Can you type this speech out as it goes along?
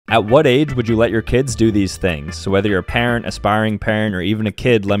At what age would you let your kids do these things? So whether you're a parent, aspiring parent, or even a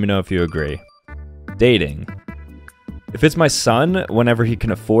kid, let me know if you agree. Dating. If it's my son, whenever he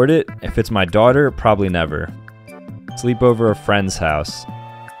can afford it. If it's my daughter, probably never. Sleep over a friend's house.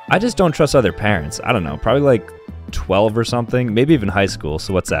 I just don't trust other parents. I don't know, probably like 12 or something, maybe even high school.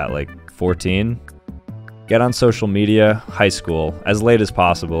 So what's that, like 14? Get on social media, high school, as late as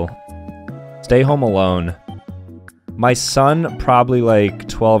possible. Stay home alone. My son, probably like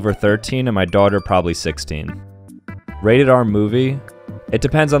 12 or 13, and my daughter, probably 16. Rated R movie. It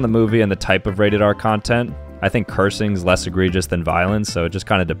depends on the movie and the type of rated R content. I think cursing's less egregious than violence, so it just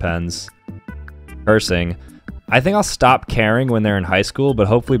kind of depends. Cursing. I think I'll stop caring when they're in high school, but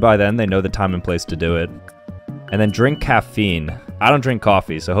hopefully by then they know the time and place to do it. And then drink caffeine. I don't drink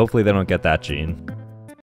coffee, so hopefully they don't get that gene.